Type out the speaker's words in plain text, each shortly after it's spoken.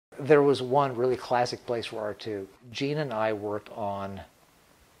there was one really classic place for R2. Gene and I worked on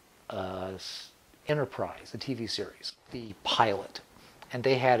Enterprise, the TV series, the pilot. And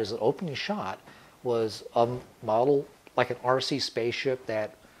they had as an opening shot was a model, like an RC spaceship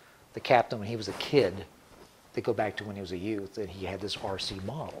that the captain, when he was a kid, they go back to when he was a youth, and he had this RC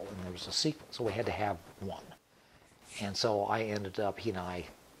model, and there was a sequence, so we had to have one. And so I ended up, he and I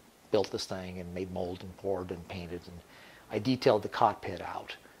built this thing and made mold and poured and painted, and I detailed the cockpit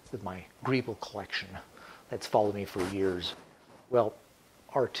out with my Greeble collection that's followed me for years. Well,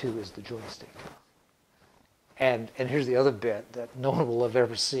 R2 is the joystick. And here's the other bit that no one will have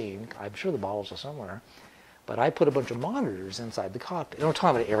ever seen. I'm sure the models are somewhere. But I put a bunch of monitors inside the cockpit. And we're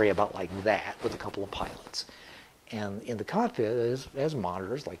talking about an area about like that with a couple of pilots. And in the cockpit is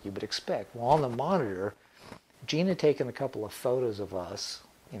monitors like you would expect. Well, on the monitor, Gene had taken a couple of photos of us,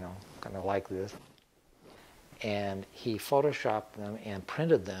 you know, kind of like this. And he photoshopped them and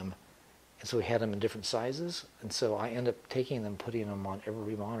printed them. And so we had them in different sizes. And so I ended up taking them, putting them on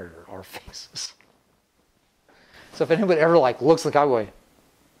every monitor, our faces. So if anybody ever like looks like I'm going,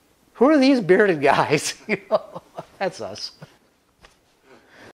 who are these bearded guys? You know, that's us.